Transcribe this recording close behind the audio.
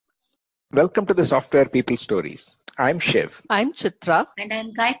Welcome to the Software People Stories. I'm Shiv. I'm Chitra. And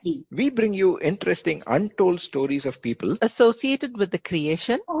I'm Gayatri. We bring you interesting, untold stories of people Associated with the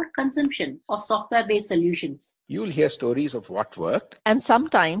creation or consumption of software-based solutions. You'll hear stories of what worked, and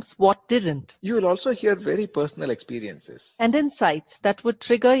sometimes what didn't, you will also hear very personal experiences. and insights that would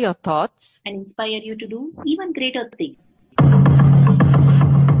trigger your thoughts and inspire you to do even greater things.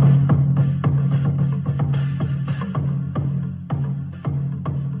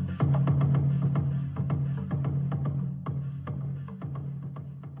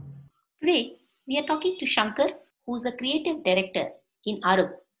 Today, we are talking to Shankar, who's the creative director in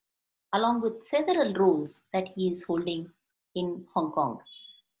Arup, along with several roles that he is holding in Hong Kong.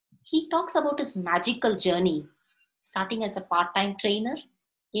 He talks about his magical journey, starting as a part-time trainer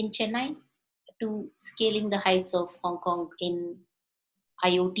in Chennai to scaling the heights of Hong Kong in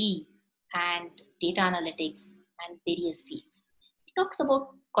IoT and data analytics and various fields. He talks about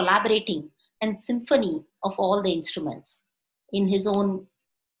collaborating and symphony of all the instruments in his own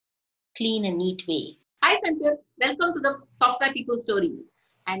clean and neat way. Hi Shankar, welcome to the Software People Stories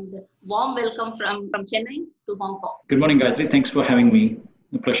and warm welcome from Chennai to Hong Kong. Good morning, Gayatri. Thanks for having me.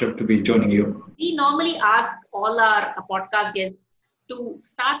 A pleasure to be joining you. We normally ask all our podcast guests to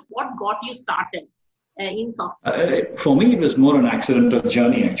start what got you started in software. For me, it was more an accidental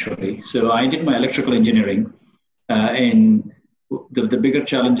journey, actually. So I did my electrical engineering, and the bigger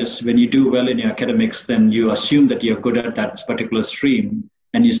challenge is when you do well in your academics, then you assume that you're good at that particular stream,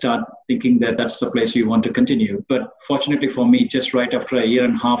 and you start thinking that that's the place you want to continue. But fortunately for me, just right after a year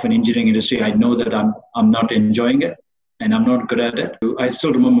and a half in engineering industry, I know that I'm not enjoying it and I'm not good at it. I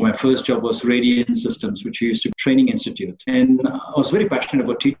still remember my first job was Radiant Systems, which we used to training institute. And I was very passionate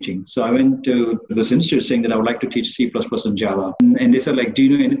about teaching. So I went to this institute saying that I would like to teach C++ and Java. And they said, like, do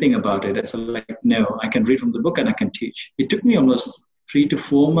you know anything about it? I said, like, no, I can read from the book and I can teach. It took me almost 3 to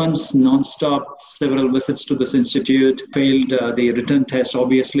 4 months nonstop, several visits to this institute, failed the written test,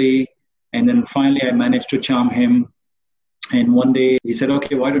 obviously. And then finally, I managed to charm him. And one day he said,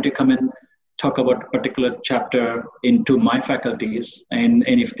 okay, why don't you come and talk about a particular chapter into my faculties. And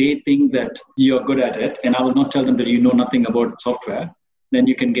if they think that you're good at it, and I will not tell them that you know nothing about software, then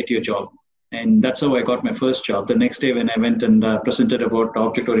you can get your job. And that's how I got my first job. The next day when I went and presented about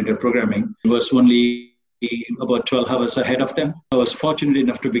object-oriented programming, it was only about 12 hours ahead of them. I was fortunate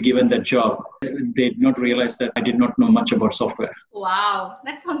enough to be given that job. They did not realize that I did not know much about software. Wow,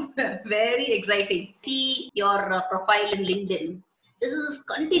 that sounds very exciting. See your profile in LinkedIn. This is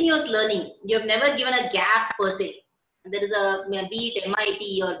continuous learning. You have never given a gap per se. There is be it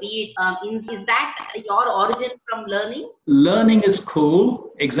MIT or be it, is that your origin from learning? Learning is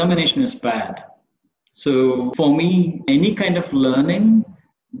cool. Examination is bad. So for me, any kind of learning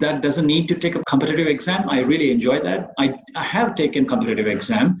that doesn't need to take a competitive exam, I really enjoy that. I have taken competitive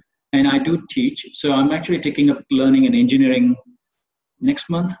exam and I do teach. So I'm actually taking up learning in engineering next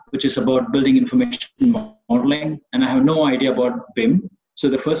month, which is about building information modeling. And I have no idea about BIM. So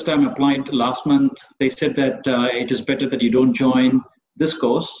the first time I applied last month, they said that it is better that you don't join this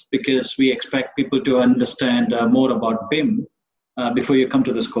course because we expect people to understand more about BIM before you come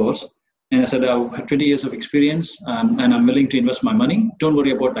to this course. And I said, I have 20 years of experience and I'm willing to invest my money. Don't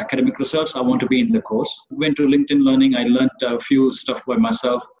worry about the academic results. I want to be in the course. Went to LinkedIn Learning. I learned a few stuff by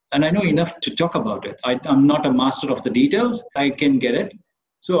myself. And I know enough to talk about it. I'm not a master of the details. I can get it.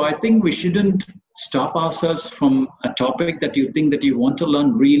 So I think we shouldn't stop ourselves from a topic that you think that you want to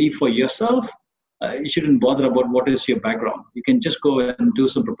learn really for yourself. You shouldn't bother about what is your background. You can just go and do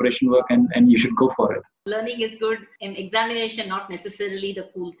some preparation work and you should go for it. Learning is good. Examination, not necessarily the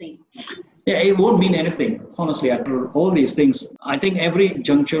cool thing. Yeah, it won't mean anything. Honestly, after all these things, I think every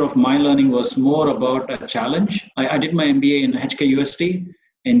juncture of my learning was more about a challenge. I did my MBA in HKUST.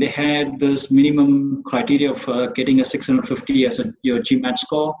 And they had this minimum criteria of getting a 650 as your GMAT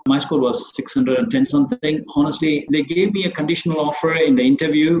score. My score was 610 something. Honestly, they gave me a conditional offer in the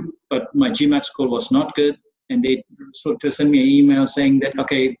interview, but my GMAT score was not good. And they sort of sent me an email saying that,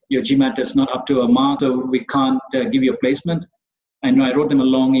 okay, your GMAT is not up to a mark, so we can't give you a placement. And I wrote them a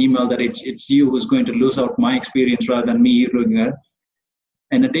long email that it's you who's going to lose out my experience rather than me doing it.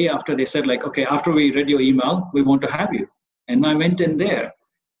 And the day after, they said, like, okay, after we read your email, we want to have you. And I went in there.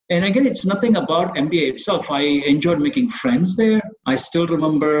 And again, it's nothing about MBA itself. I enjoyed making friends there. I still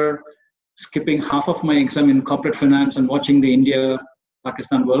remember skipping half of my exam in corporate finance and watching the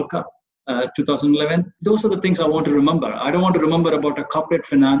India-Pakistan World Cup 2011. Those are the things I want to remember. I don't want to remember about a corporate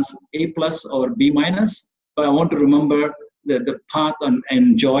finance A+ or B-, but I want to remember the path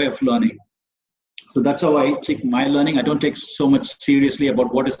and joy of learning. So that's how I take my learning. I don't take so much seriously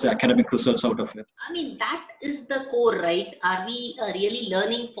about what is the academic results out of it. I mean, that is the core, right? Are we really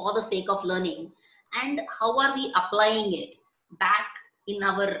learning for the sake of learning? And how are we applying it back in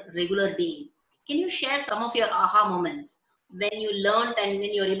our regular day? Can you share some of your aha moments when you learned and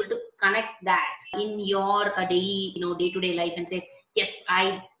when you're able to connect that in your daily, day-to-day life and say, yes,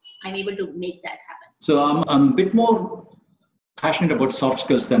 I'm able to make that happen? So I'm a bit more passionate about soft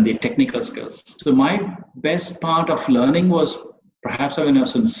skills than the technical skills. So my best part of learning was perhaps when I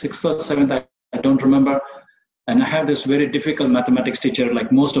was in 6th or 7th, I don't remember. And I had this very difficult mathematics teacher,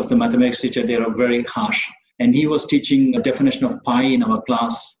 like most of the mathematics teachers, they are very harsh. And he was teaching a definition of pi in our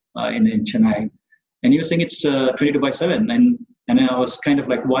class in Chennai. And he was saying it's 22 by 7. And I was kind of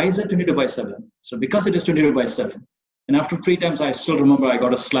like, why is it 22 by 7? So because it is 22 by 7. And after 3 times, I still remember I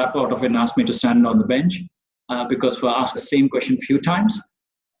got a slap out of it and asked me to stand on the bench because I asked the same question a few times.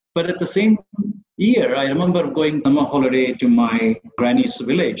 But at the same year, I remember going summer holiday to my granny's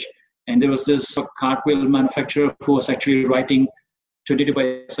village. And there was this cartwheel manufacturer who was actually writing 22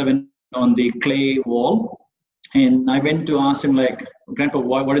 by 7 on the clay wall. And I went to ask him, like, Grandpa,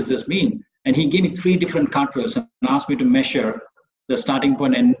 what does this mean? And he gave me 3 different cartwheels and asked me to measure the starting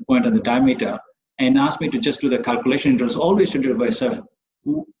point, end point, and the diameter, and asked me to just do the calculation. It was always 22 by 7.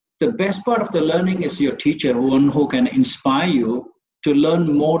 The best part of the learning is your teacher, one who can inspire you to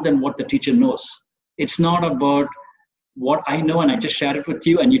learn more than what the teacher knows. It's not about what I know and I just share it with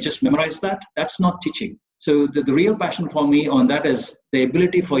you and you just memorize that. That's not teaching. So the real passion for me on that is the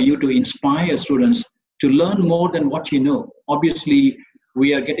ability for you to inspire students to learn more than what you know. Obviously,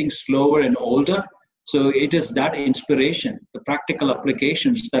 we are getting slower and older. So it is that inspiration, the practical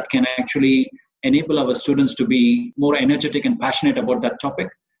applications that can actually enable our students to be more energetic and passionate about that topic.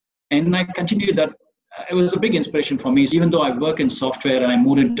 And I continue that. It was a big inspiration for me. Even though I work in software and I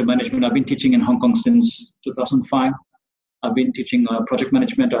moved into management, I've been teaching in Hong Kong since 2005. I've been teaching project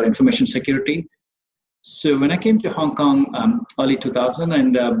management or information security. So when I came to Hong Kong early 2000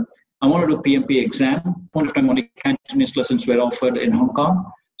 and I wanted to do PMP exam, point of time only Cantonese lessons were offered in Hong Kong.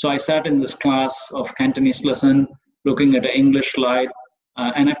 So I sat in this class of Cantonese lesson, looking at the English slide,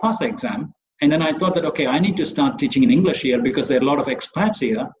 and I passed the exam. And then I thought that, okay, I need to start teaching in English here because there are a lot of expats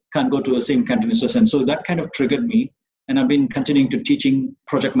here, can't go to the same Cantonese lesson. So that kind of triggered me. And I've been continuing to teaching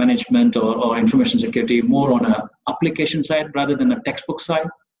project management or information security more on a application side rather than a textbook side,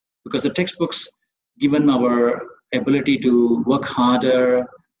 because the textbooks, given our ability to work harder,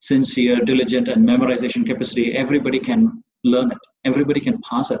 sincere, diligent, and memorization capacity, everybody can learn it. Everybody can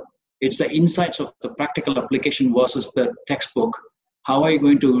pass it. It's the insights of the practical application versus the textbook. How are you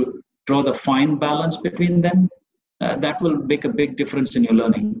going to draw the fine balance between them? That will make a big difference in your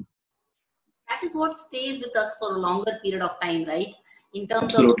learning. That is what stays with us for a longer period of time, right? In terms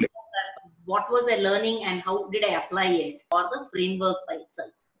Absolutely. of what was I learning and how did I apply it, or the framework by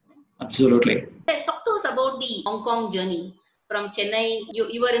itself. Absolutely. Talk to us about the Hong Kong journey. From Chennai,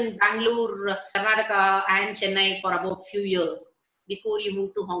 you were in Bangalore, Karnataka and Chennai for about a few years before you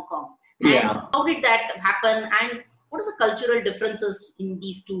moved to Hong Kong. Yeah. And how did that happen and what are the cultural differences in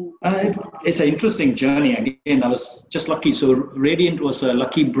these two? It's an interesting journey. Again, I was just lucky. So Radiant was a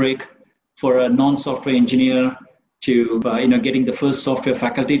lucky break for a non-software engineer to getting the first software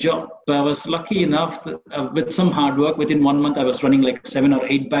faculty job. So I was lucky enough that, with some hard work, within 1 month, I was running like 7 or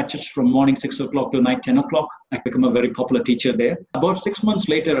 8 batches from morning 6 o'clock to night 10 o'clock. I became a very popular teacher there. About 6 months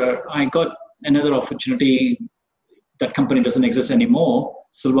later, I got another opportunity. That company doesn't exist anymore,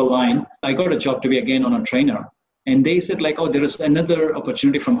 Silverline. I got a job to be again on a trainer. And they said like, oh, there is another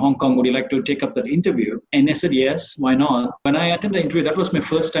opportunity from Hong Kong. Would you like to take up that interview? And I said, yes, why not? When I attended the interview, that was my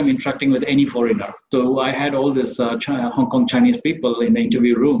first time interacting with any foreigner. So I had all this Hong Kong Chinese people in the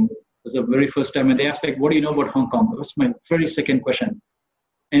interview room. It was the very first time. And they asked like, what do you know about Hong Kong? That was my very second question.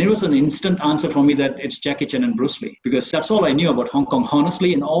 And it was an instant answer for me that it's Jackie Chan and Bruce Lee, because that's all I knew about Hong Kong.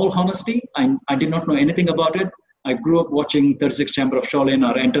 Honestly, in all honesty, I did not know anything about it. I grew up watching 36 Chamber of Shaolin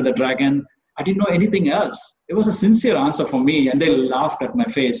or Enter the Dragon. I didn't know anything else. It was a sincere answer for me, and they laughed at my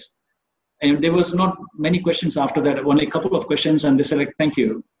face. And there was not many questions after that, only a couple of questions, and they said, like, thank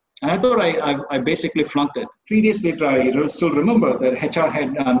you. And I thought I basically flunked it. 3 days later, I still remember that HR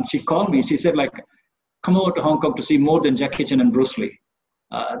head, she called me. She said, like, come over to Hong Kong to see more than Jackie Chan and Bruce Lee.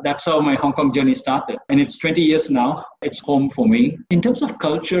 That's how my Hong Kong journey started. And it's 20 years now. It's home for me. In terms of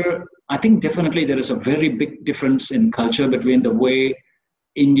culture, I think definitely there is a very big difference in culture between the way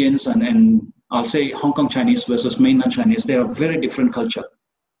Indians and I'll say Hong Kong Chinese versus mainland Chinese. They're a very different culture.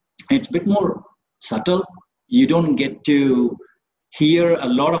 It's a bit more subtle. You don't get to hear a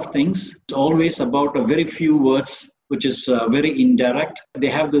lot of things. It's always about a very few words which is very indirect. They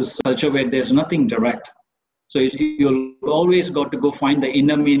have this culture where there's nothing direct. So you'll always got to go find the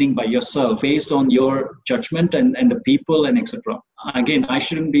inner meaning by yourself based on your judgment and the people and etc. Again, I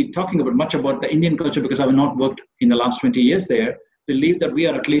shouldn't be talking about much about the Indian culture because I've not worked in the last 20 years there. Believe that we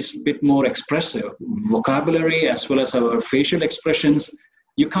are at least a bit more expressive. Vocabulary as well as our facial expressions,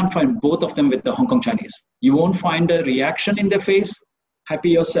 you can't find both of them with the Hong Kong Chinese. You won't find a reaction in their face,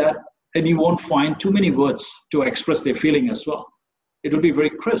 happy or sad, and you won't find too many words to express their feeling as well. It will be very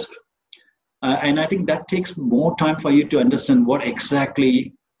crisp. And I think that takes more time for you to understand what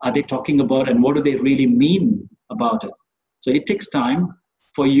exactly are they talking about and what do they really mean about it. So it takes time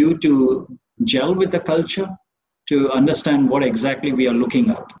for you to gel with the culture, to understand what exactly we are looking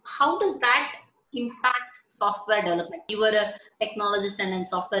at. How does that impact software development? You were a technologist and a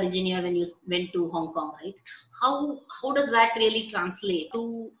software engineer when you went to Hong Kong, right? How does that really translate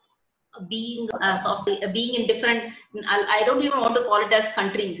to being being in different, I don't even want to call it as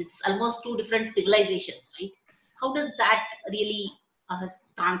countries, it's almost two different civilizations, right? How does that really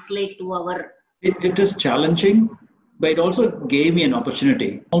translate to our... It is challenging, but it also gave me an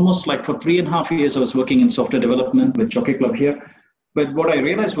opportunity. Almost like for 3.5 years, I was working in software development with Jockey Club here. But what I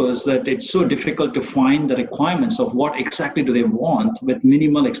realized was that it's so difficult to find the requirements of what exactly do they want with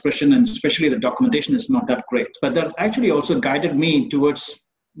minimal expression, and especially the documentation is not that great. But that actually also guided me towards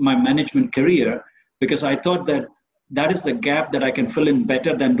my management career, because I thought that that is the gap that I can fill in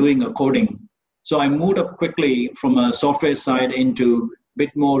better than doing a coding. So I moved up quickly from a software side into a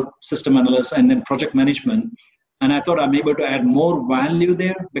bit more system analysis and then project management. And I thought I'm able to add more value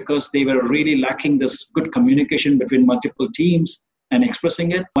there because they were really lacking this good communication between multiple teams and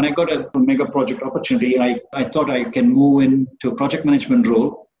expressing it. When I got a mega project opportunity, I thought I can move into a project management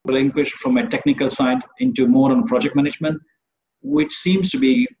role, relinquish from a technical side into more on project management, which seems to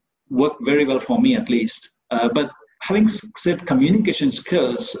be work very well for me at least. But having said communication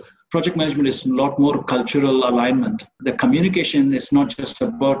skills, project management is a lot more cultural alignment. The communication is not just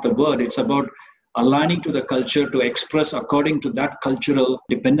about the word, it's about aligning to the culture to express according to that cultural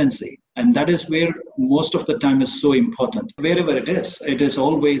dependency. And that is where most of the time is so important. Wherever it is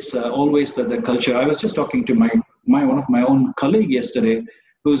always the culture. I was just talking to one of my own colleague yesterday,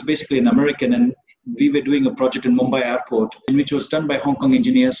 who's basically an American, and we were doing a project in Mumbai airport, which was done by Hong Kong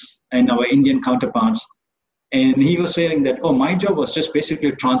engineers and our Indian counterparts. And he was saying that, my job was just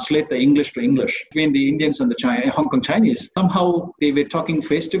basically to translate the English to English between the Indians and the Hong Kong Chinese. Somehow they were talking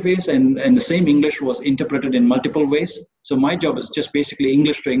face to face and the same English was interpreted in multiple ways. So my job is just basically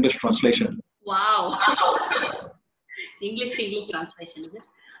English to English translation. Wow. English to English translation, is it?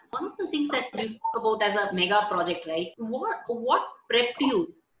 One of the things that you spoke about as a mega project, right? What prepped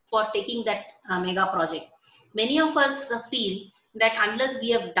you for taking that mega project? Many of us feel that unless we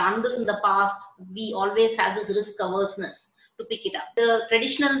have done this in the past, we always have this risk averseness to pick it up. The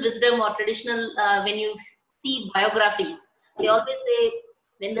traditional wisdom or traditional, when you see biographies, they always say,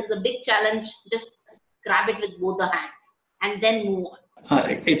 when there's a big challenge, just grab it with both the hands and then move on.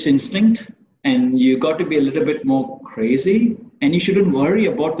 It's instinct, and you got to be a little bit more crazy, and you shouldn't worry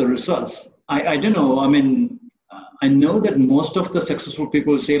about the results. I don't know. I mean, I know that most of the successful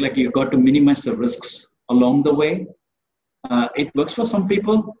people say like you got to minimize the risks along the way. It works for some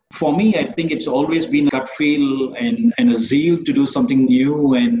people. For me, I think it's always been a gut feel and a zeal to do something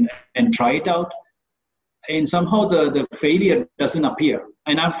new and try it out. And somehow the failure doesn't appear.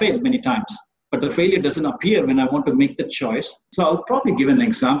 And I've failed many times, but the failure doesn't appear when I want to make the choice. So I'll probably give an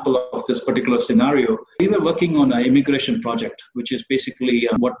example of this particular scenario. We were working on an immigration project, which is basically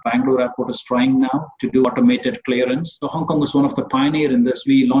what Bangalore Airport is trying now to do automated clearance. So Hong Kong was one of the pioneers in this.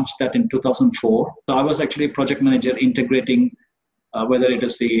 We launched that in 2004. So I was actually a project manager integrating whether it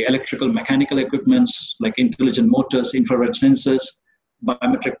is the electrical, mechanical equipments like intelligent motors, infrared sensors,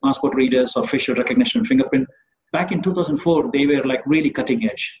 biometric passport readers, or facial recognition fingerprint. Back in 2004, they were like really cutting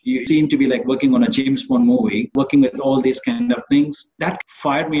edge. You seem to be like working on a James Bond movie, working with all these kind of things. That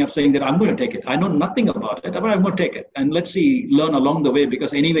fired me up saying that I'm going to take it. I know nothing about it, but I'm going to take it. And let's see, learn along the way,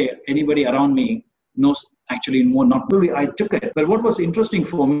 because anyway, anybody around me knows actually more. Not really, I took it. But what was interesting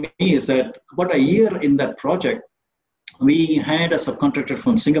for me is that about a year in that project, we had a subcontractor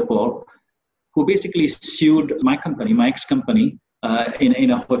from Singapore who basically sued my company, my ex-company,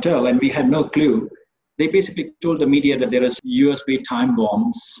 in a hotel, and we had no clue. They basically told the media that there is USB time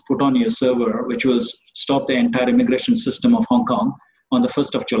bombs put on your server, which will stop the entire immigration system of Hong Kong on the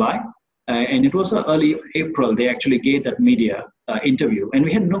 1st of July. And it was early April, they actually gave that media interview, and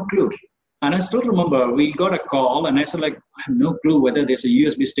we had no clue. And I still remember we got a call, and I said, like, I have no clue whether there's a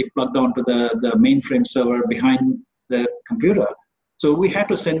USB stick plugged onto the mainframe server behind the computer. So we had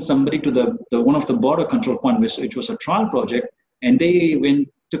to send somebody to the one of the border control point, which was a trial project, and they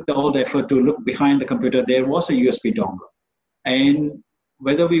took all the effort to look behind the computer. There was a USB dongle, and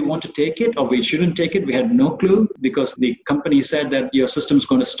whether we want to take it or we shouldn't take it, we had no clue, because the company said that your system's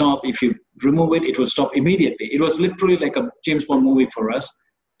going to stop. If you remove it, it will stop immediately. It was literally like a James Bond movie for us.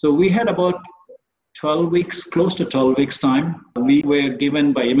 So we had about 12 weeks, close to 12 weeks time. We were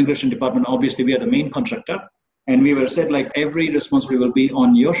given by Immigration Department, obviously we are the main contractor, and we were said like every responsibility will be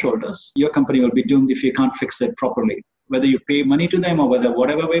on your shoulders. Your company will be doomed if you can't fix it properly, whether you pay money to them or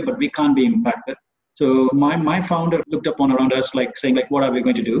whatever way, but we can't be impacted. So my founder looked upon around us like saying like, what are we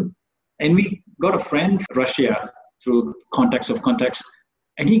going to do? And we got a friend from Russia through contacts of contacts.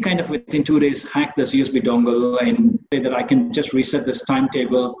 And he kind of within 2 days hacked this USB dongle and said that I can just reset this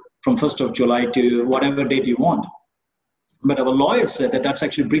timetable from 1st of July to whatever date you want. But our lawyer said that that's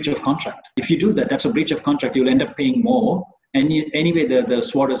actually breach of contract. If you do that, that's a breach of contract. You'll end up paying more. And anyway, the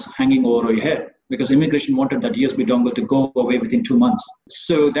sword is hanging over your head, because immigration wanted that USB dongle to go away within 2 months.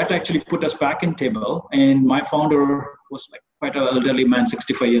 So that actually put us back in table. And my founder was like quite an elderly man,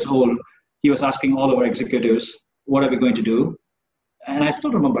 65 years old. He was asking all of our executives, what are we going to do? And I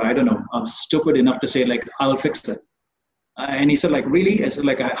still remember, I don't know, I'm stupid enough to say like, I'll fix it. And he said like, really? I said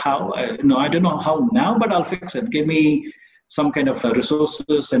like, how? No, I don't know how now, but I'll fix it. Give me some kind of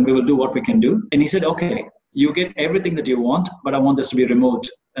resources and we will do what we can do. And he said, okay, you get everything that you want, but I want this to be remote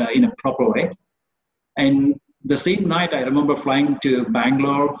in a proper way. And the same night, I remember flying to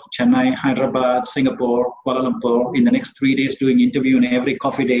Bangalore, Chennai, Hyderabad, Singapore, Kuala Lumpur in the next 3 days, doing interview in every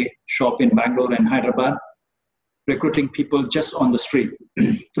coffee day shop in Bangalore and Hyderabad, recruiting people just on the street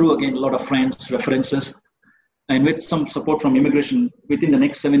through, again, a lot of friends, references. And with some support from immigration, within the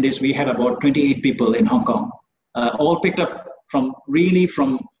next 7 days, we had about 28 people in Hong Kong, all picked up from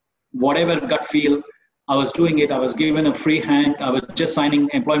whatever gut feel. I was doing it. I was given a free hand. I was just signing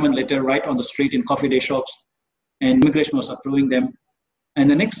employment letter right on the street in coffee day shops, and immigration was approving them. And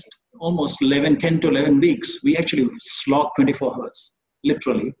the next almost 10 to 11 weeks, we actually slogged 24 hours,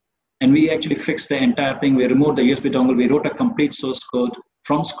 literally. And we actually fixed the entire thing. We removed the USB dongle. We wrote a complete source code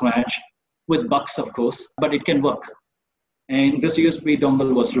from scratch with bugs, of course, but it can work. And this USB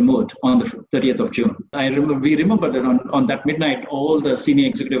dongle was removed on the 30th of June. We remember that on that midnight, all the senior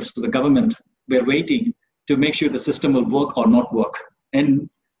executives of the government were waiting to make sure the system will work or not work. And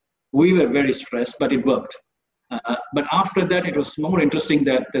we were very stressed, but it worked. But after that, it was more interesting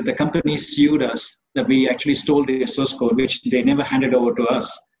that the company sued us, that we actually stole their source code, which they never handed over to us.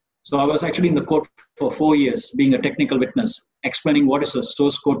 So I was actually in the court for 4 years, being a technical witness, explaining what is a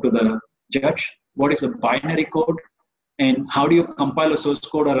source code to the judge, what is a binary code, and how do you compile a source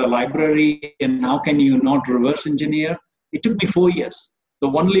code or a library, and how can you not reverse engineer? It took me 4 years. The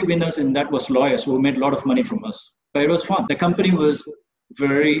only winners in that was lawyers who made a lot of money from us. But it was fun. The company was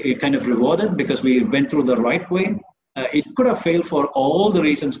very kind of rewarded because we went through the right way. It could have failed for all the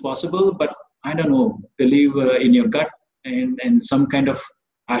reasons possible, but I don't know, believe in your gut and some kind of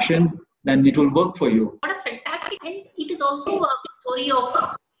passion, then it will work for you. What a fantastic, and it is also a story of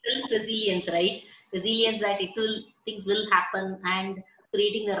self-resilience, right? Resilience that things will happen, and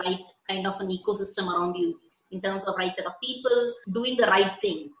creating the right kind of an ecosystem around you in terms of right set of people, doing the right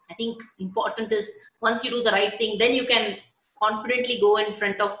thing. I think important is once you do the right thing, then you can confidently go in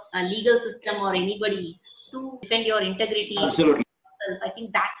front of a legal system or anybody to defend your integrity. Absolutely. I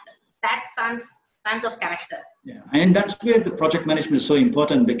think that stands of character. Yeah, and that's where the project management is so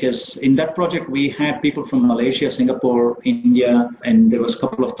important, because in that project we had people from Malaysia, Singapore, India, and there was a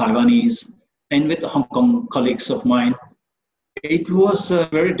couple of Taiwanese, and with the Hong Kong colleagues of mine. It was a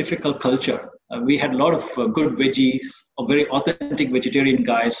very difficult culture. We had a lot of good veggies, very authentic vegetarian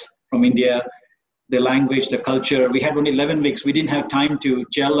guys from India. The language, the culture. We had only 11 weeks. We didn't have time to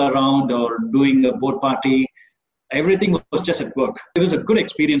gel around or doing a board party. Everything was just at work. It was a good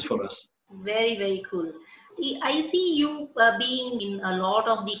experience for us. Very, very cool. I see you being in a lot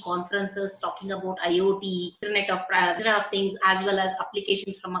of the conferences talking about IoT, Internet of Things, as well as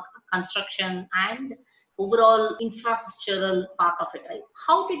applications from a construction and overall infrastructural part of it. Right?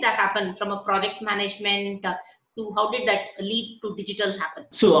 How did that happen from a project management to how did that lead to digital happen?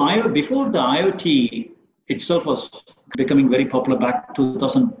 So before the IoT itself was becoming very popular back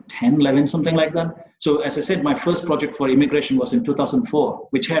 2010, 11, something like that. So as I said, my first project for immigration was in 2004,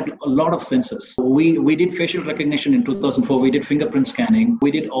 which had a lot of sensors. We did facial recognition in 2004. We did fingerprint scanning.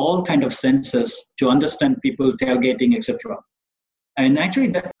 We did all kind of sensors to understand people tailgating, etc. And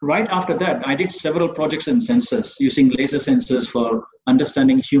actually, right after that, I did several projects in sensors, using laser sensors for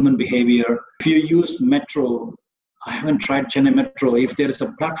understanding human behavior. If you use Metro, I haven't tried Chennai Metro. If there is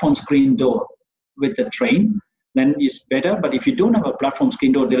a platform screen door with the train, then it's better. But if you don't have a platform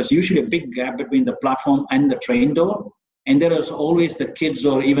screen door, there is usually a big gap between the platform and the train door. And there is always the kids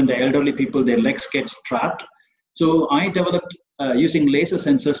or even the elderly people, their legs get trapped. So I developed using laser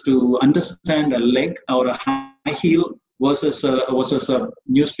sensors to understand a leg or a high heel versus a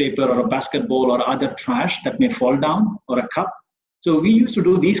newspaper or a basketball or other trash that may fall down, or a cup. So we used to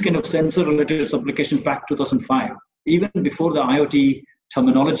do these kind of sensor-related applications back 2005, even before the IoT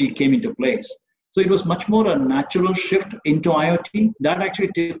terminology came into place. So it was much more a natural shift into IoT. That actually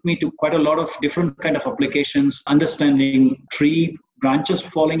took me to quite a lot of different kind of applications, understanding tree branches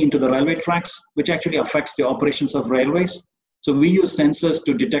falling into the railway tracks, which actually affects the operations of railways. So we use sensors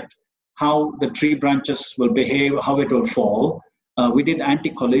to detect how the tree branches will behave, how it will fall. We did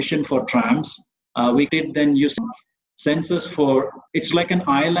anti-collision for trams. We did then use sensors for, it's like an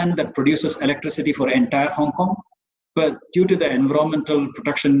island that produces electricity for entire Hong Kong. But due to the environmental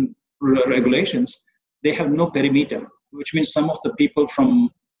protection regulations, they have no perimeter, which means some of the people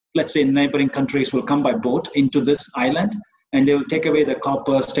from, let's say, neighboring countries will come by boat into this island, and they will take away the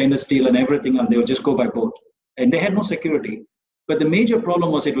copper, stainless steel, and everything, and they will just go by boat. And they had no security. But the major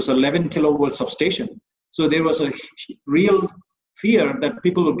problem was it was 11 kilovolt substation. So there was a real fear that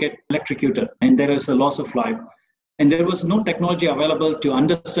people would get electrocuted, and there is a loss of life. And there was no technology available to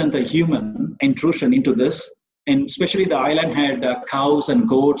understand the human intrusion into this. And especially the island had cows and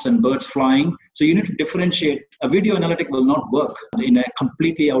goats and birds flying. So you need to differentiate. A video analytic will not work in a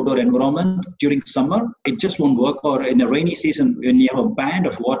completely outdoor environment during summer. It just won't work. Or in a rainy season, when you have a band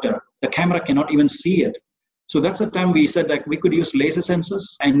of water, the camera cannot even see it. So that's the time we said that we could use laser sensors,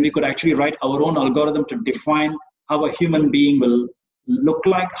 and we could actually write our own algorithm to define how a human being will look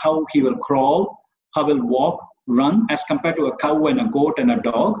like, how he will crawl, how he'll walk, run, as compared to a cow and a goat and a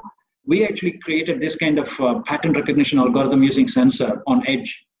dog. We actually created this kind of pattern recognition algorithm using sensor on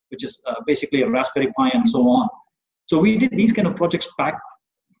edge, which is basically a Raspberry Pi and so on. So we did these kind of projects back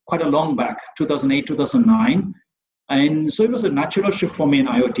quite a long back, 2008, 2009. And so it was a natural shift for me in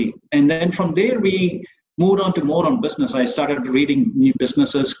IoT. And then from there, we moved on to more on business. I started reading new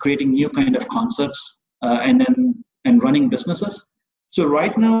businesses, creating new kind of concepts, and running businesses. So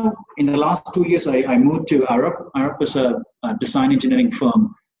right now, in the last 2 years, I moved to Arup. Arup is a design engineering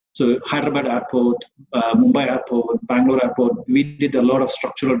firm. So Hyderabad Airport, Mumbai Airport, Bangalore Airport, we did a lot of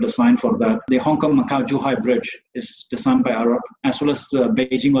structural design for that. The Hong Kong-Macau Zhuhai Bridge is designed by Arup, as well as the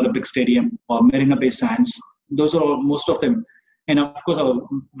Beijing Olympic Stadium or Marina Bay Sands. Those are most of them. And of course, our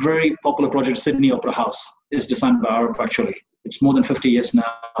very popular project, Sydney Opera House, is designed by Arup actually. It's more than 50 years now.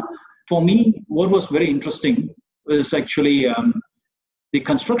 For me, what was very interesting is actually the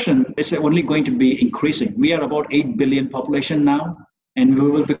construction is only going to be increasing. We are about 8 billion population now, and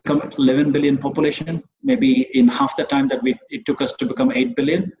we will become 11 billion population, maybe in half the time that it took us to become 8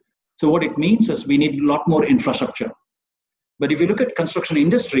 billion. So what it means is we need a lot more infrastructure. But if you look at construction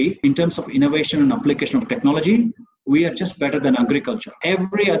industry, in terms of innovation and application of technology, we are just better than agriculture.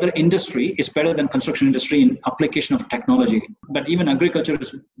 Every other industry is better than construction industry in application of technology. But even agriculture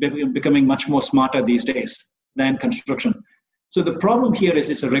is becoming much more smarter these days than construction. So the problem here is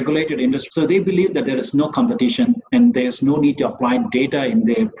it's a regulated industry. So they believe that there is no competition and there's no need to apply data in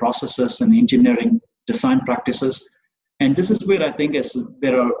their processes and engineering design practices. And this is where I think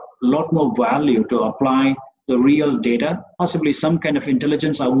there are a lot more value to apply the real data, possibly some kind of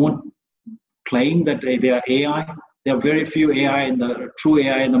intelligence. I won't claim that they are AI. There are very few true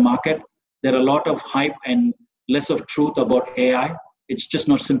AI in the market. There are a lot of hype and less of truth about AI. It's just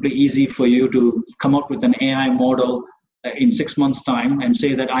not simply easy for you to come up with an AI model in 6 months' time and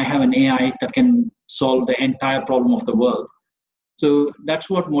say that I have an AI that can solve the entire problem of the world. So that's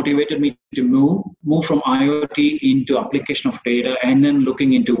what motivated me to move from IoT into application of data, and then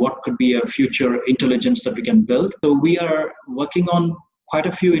looking into what could be a future intelligence that we can build. So we are working on quite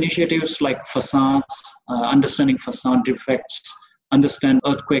a few initiatives like facades, understanding facade defects, understand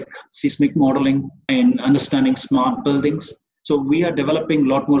earthquake seismic modeling, and understanding smart buildings. So we are developing a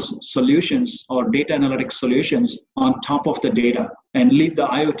lot more solutions or data analytics solutions on top of the data, and leave the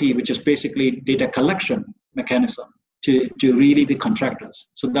IoT, which is basically data collection mechanism, to really the contractors.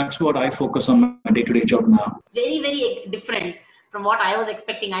 So that's what I focus on my day-to-day job now. Very, very different from what I was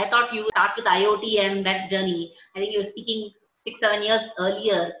expecting. I thought you would start with IoT and that journey. I think you were speaking 6-7 years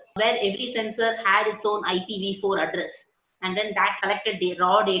earlier, where every sensor had its own IPv4 address, and then that collected the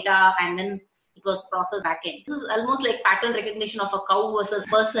raw data, and then it was processed backend. This is almost like pattern recognition of a cow versus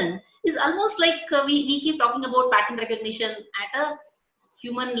person. It's almost like we keep talking about pattern recognition at a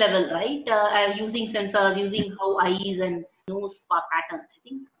human level, right? Using sensors, using how eyes and nose pattern, I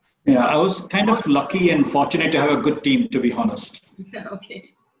think. Yeah, I was kind of lucky and fortunate to have a good team, to be honest.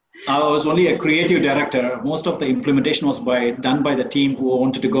 Okay. I was only a creative director. Most of the implementation was done by the team who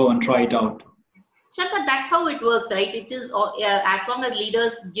wanted to go and try it out. Shankar, that's how it works, right? It is as long as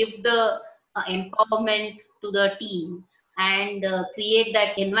leaders give the empowerment to the team and create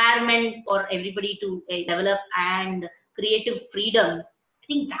that environment for everybody to develop and creative freedom.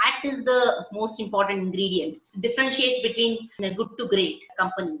 I think that is the most important ingredient. It differentiates between good to great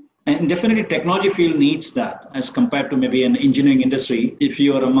companies. And definitely technology field needs that as compared to maybe an engineering industry. If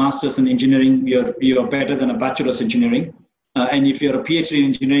you're a master's in engineering, you're better than a bachelor's engineering. And if you're a PhD in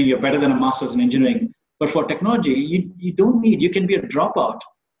engineering, you're better than a master's in engineering. But for technology, you don't need, you can be a dropout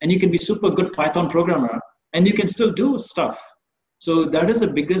and you can be super good Python programmer and you can still do stuff. So that is the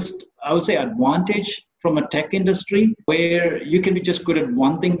biggest, I would say, advantage from a tech industry where you can be just good at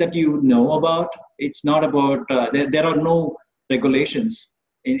one thing that you know about. It's not about, there are no regulations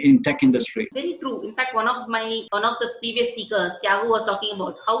in tech industry. Very true. In fact, one of the previous speakers, Tiago, was talking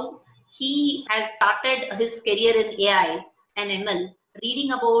about how he has started his career in AI and ML,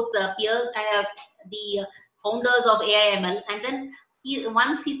 reading about the peers, the founders of AI ML, and then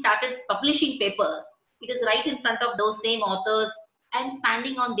once he started publishing papers, it is right in front of those same authors. I'm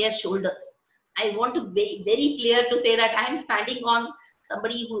standing on their shoulders. I want to be very clear to say that I'm standing on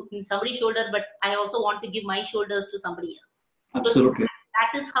somebody's shoulder, but I also want to give my shoulders to somebody else. Absolutely. So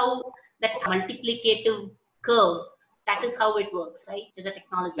that is how that multiplicative curve, that is how it works, right? As a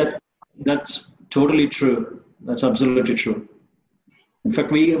technology. That's totally true. That's absolutely true. In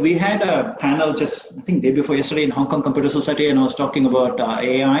fact, we had a panel just, I think, day before yesterday in Hong Kong Computer Society, and I was talking about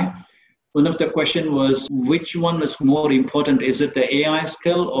AI. One of the questions was, which one is more important? Is it the AI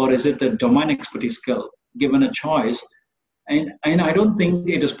skill or is it the domain expertise skill, given a choice? And I don't think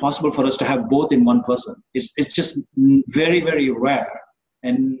it is possible for us to have both in one person. It's just very, very rare.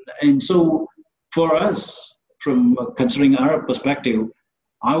 And so for us, from considering our perspective,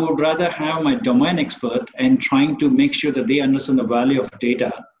 I would rather have my domain expert and trying to make sure that they understand the value of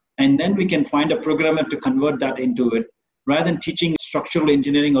data. And then we can find a programmer to convert that into it, rather than teaching structural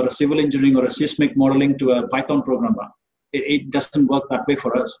engineering or a civil engineering or a seismic modeling to a Python programmer. It doesn't work that way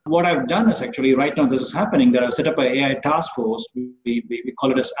for us. What I've done is actually, right now this is happening, that I've set up an AI task force. We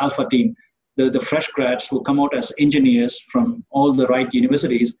call it as Alpha Team. The fresh grads who come out as engineers from all the right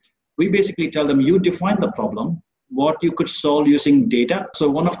universities, we basically tell them, you define the problem, what you could solve using data. So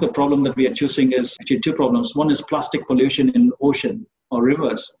one of the problems that we are choosing is actually two problems. One is plastic pollution in ocean or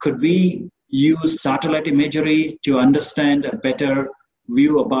rivers. Could we use satellite imagery to understand a better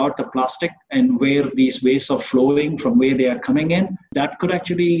view about the plastic and where these wastes are flowing from where they are coming in? That could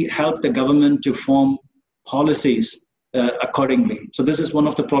actually help the government to form policies accordingly. So this is one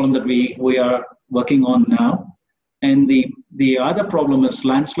of the problems that we are working on now. And the other problem is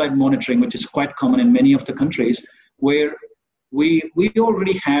landslide monitoring, which is quite common in many of the countries, where we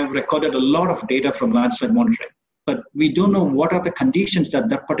already have recorded a lot of data from landslide monitoring, but we don't know what are the conditions that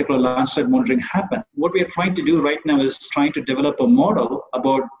particular landslide monitoring happen. What we are trying to do right now is trying to develop a model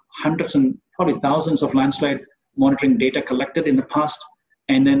about hundreds and probably thousands of landslide monitoring data collected in the past,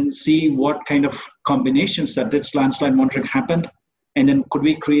 and then see what kind of combinations that this landslide monitoring happened, and then could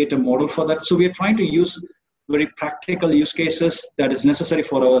we create a model for that. So we are trying to use very practical use cases that is necessary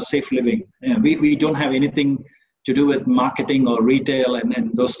for our safe living. We don't have anything to do with marketing or retail and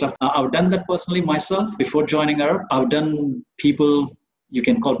those stuff. I've done that personally myself before joining Arup. I've done people, you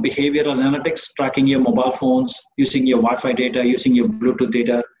can call behavioral analytics, tracking your mobile phones, using your Wi-Fi data, using your Bluetooth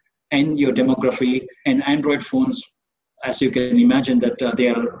data, and your demography. And Android phones, as you can imagine, that they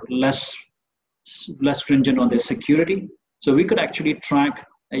are less stringent on their security. So we could actually track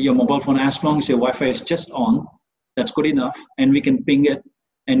your mobile phone as long as your Wi-Fi is just on. That's good enough. And we can ping it,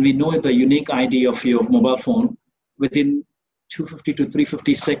 and we know the unique ID of your mobile phone within 250 to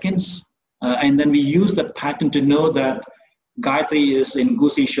 350 seconds. And then we use that pattern to know that Gayatri is in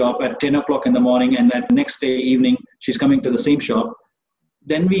Goosey shop at 10 o'clock in the morning, and that next day evening, she's coming to the same shop.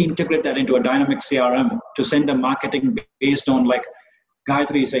 Then we integrate that into a dynamic CRM to send a marketing based on, like,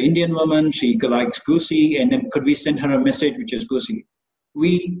 Gayatri is an Indian woman, she likes Goosey, and then could we send her a message which is Goosey?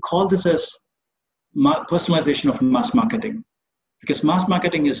 We call this as personalization of mass marketing. Because mass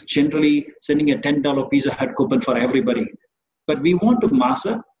marketing is generally sending a $10 Pizza Hut coupon for everybody. But we want to mass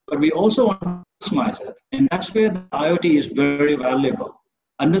it, but we also want to personalize it. And that's where the IoT is very valuable.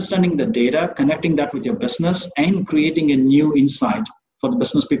 Understanding the data, connecting that with your business, and creating a new insight for the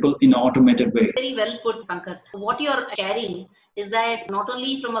business people in an automated way. Very well put, Shankar. What you're sharing is that not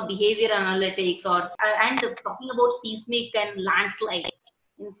only from a behavior analytics and talking about seismic and landslide.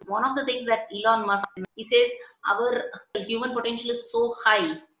 One of the things that Elon Musk, he says, our human potential is so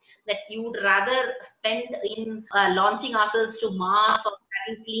high that you would rather spend in launching ourselves to Mars or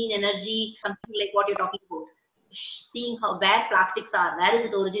having clean energy, something like what you're talking about. Seeing how where plastics are, where is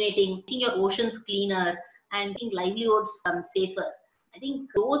it originating, making your oceans cleaner, and making livelihoods safer. I think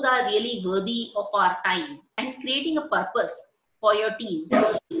those are really worthy of our time. And creating a purpose for your team.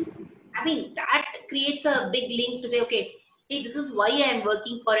 I mean, that creates a big link to say, okay, hey, this is why I am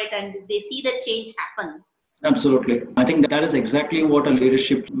working for it, and they see the change happen. Absolutely. I think that is exactly what a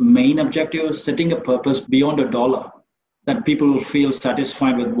leadership main objective is, setting a purpose beyond a dollar, that people will feel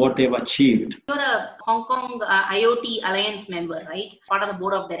satisfied with what they've achieved. You're a Hong Kong IoT Alliance member, right? Part of the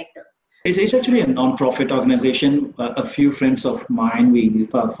board of directors. It's actually a non-profit organization. A few friends of mine, we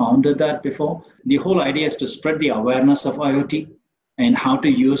founded that before. The whole idea is to spread the awareness of IoT and how to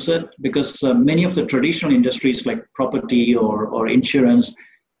use it, because many of the traditional industries like property or insurance,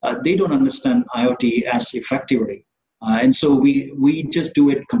 they don't understand IoT as effectively. And so we just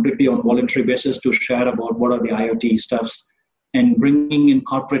do it completely on voluntary basis to share about what are the IoT stuffs and bringing in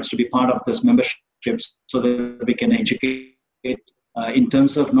corporates to be part of this memberships so that we can educate in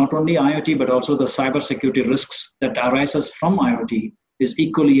terms of not only IoT, but also the cybersecurity risks that arises from IoT is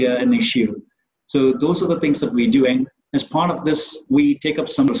equally an issue. So those are the things that we're doing. As part of this, we take up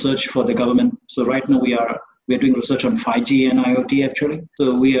some research for the government. So right now we're doing research on 5G and IoT actually.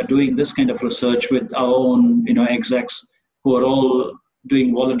 So we are doing this kind of research with our own, execs who are all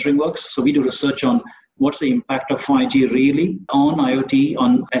doing volunteering works. So we do research on what's the impact of 5G really on IoT,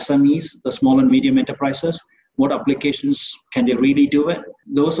 on SMEs, the small and medium enterprises. What applications can they really do it?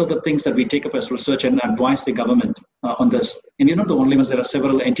 Those are the things that we take up as research and advise the government on this. And you're not the only ones. There are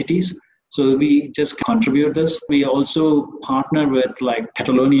several entities. So we just contribute this. We also partner with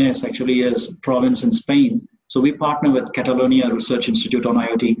Catalonia is actually a province in Spain. So we partner with Catalonia Research Institute on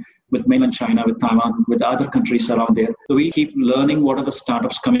IoT, with mainland China, with Taiwan, with other countries around there. So we keep learning what are the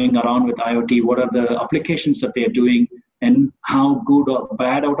startups coming around with IoT, what are the applications that they're doing, and how good or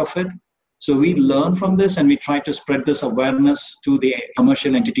bad out of it. So we learn from this and we try to spread this awareness to the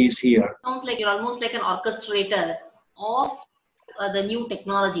commercial entities here. Sounds like you're almost like an orchestrator of the new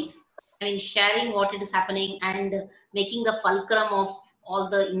technologies. I mean, sharing what it is happening and making the fulcrum of all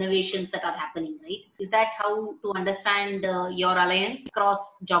the innovations that are happening, right? Is that how to understand your alliance across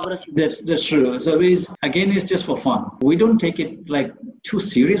geography? That's true. So it's just for fun. We don't take it too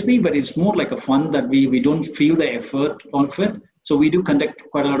seriously, but it's more like a fun that we don't feel the effort of it. So we do conduct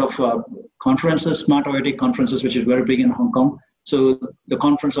quite a lot of conferences, smart IoT conferences, which is very big in Hong Kong. So the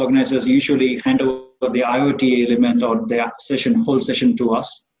conference organizers usually hand over the IoT element or the whole session to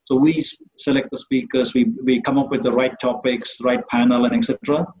us. So we select the speakers, we come up with the right topics, right panel, and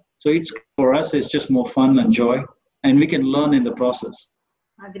etc. So for us, it's just more fun and joy, and we can learn in the process.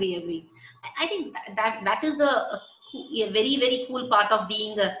 Agree. I think that is a very, very cool part of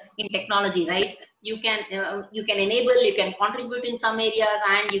being in technology, right? You can enable, you can contribute in some areas,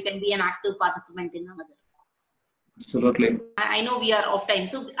 and you can be an active participant in another. Absolutely. I know we are off time,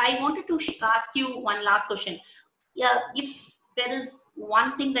 so I wanted to ask you one last question. Yeah, if there is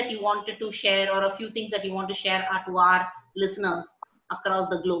one thing that you wanted to share, or a few things that you want to share to our listeners across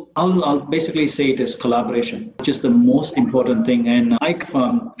the globe? I'll basically say it is collaboration, which is the most important thing. And I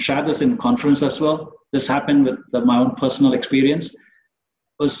share this in conference as well. This happened with my own personal experience. It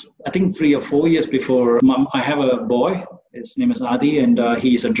was, I think, 3 or 4 years before. I have a boy. His name is Adi, and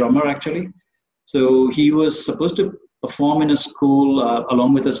he's a drummer actually. So he was supposed to perform in a school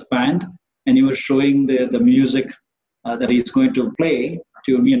along with his band, and he was showing the music that he's going to play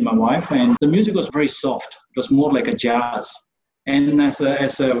to me and my wife. And the music was very soft. It was more like a jazz. And as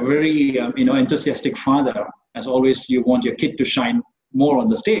a very enthusiastic father, as always, you want your kid to shine more on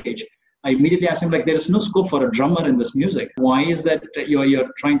the stage. I immediately asked him, there is no scope for a drummer in this music. Why is that you're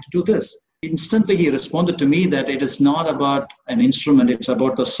trying to do this? Instantly, he responded to me that it is not about an instrument. It's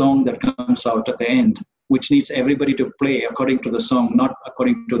about the song that comes out at the end, which needs everybody to play according to the song, not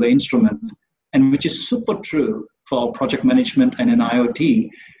according to the instrument. And which is super true for project management and in IoT,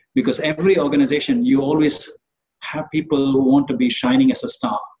 because every organization, you always have people who want to be shining as a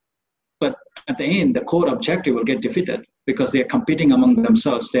star. But at the end, the core objective will get defeated because they are competing among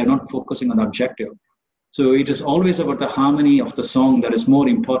themselves. They are not focusing on the objective. So it is always about the harmony of the song that is more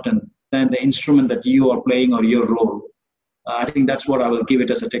important than the instrument that you are playing or your role. I think that's what I will give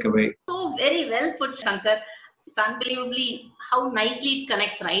it as a takeaway. So very well put, Shankar. It's unbelievably how nicely it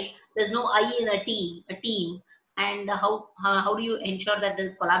connects, right? There's no I in a team. And how do you ensure that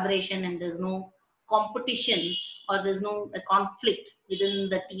there's collaboration and there's no competition or there's no conflict within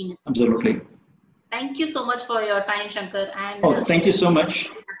the team? Absolutely. Thank you so much for your time, Shankar. And thank you so much.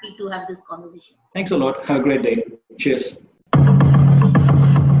 Happy to have this conversation. Thanks a lot. Have a great day. Cheers.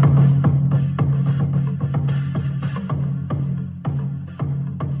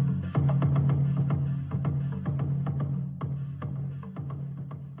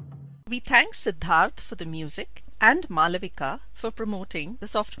 We thank Siddharth for the music and Malavika for promoting the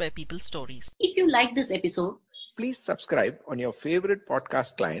Software People Stories. If you like this episode, Please subscribe on your favorite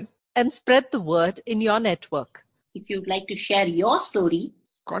podcast client. And spread the word in your network. if you'd like to share your story,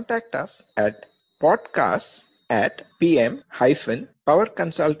 Contact us at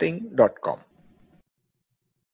podcasts@pm-powerconsulting.com.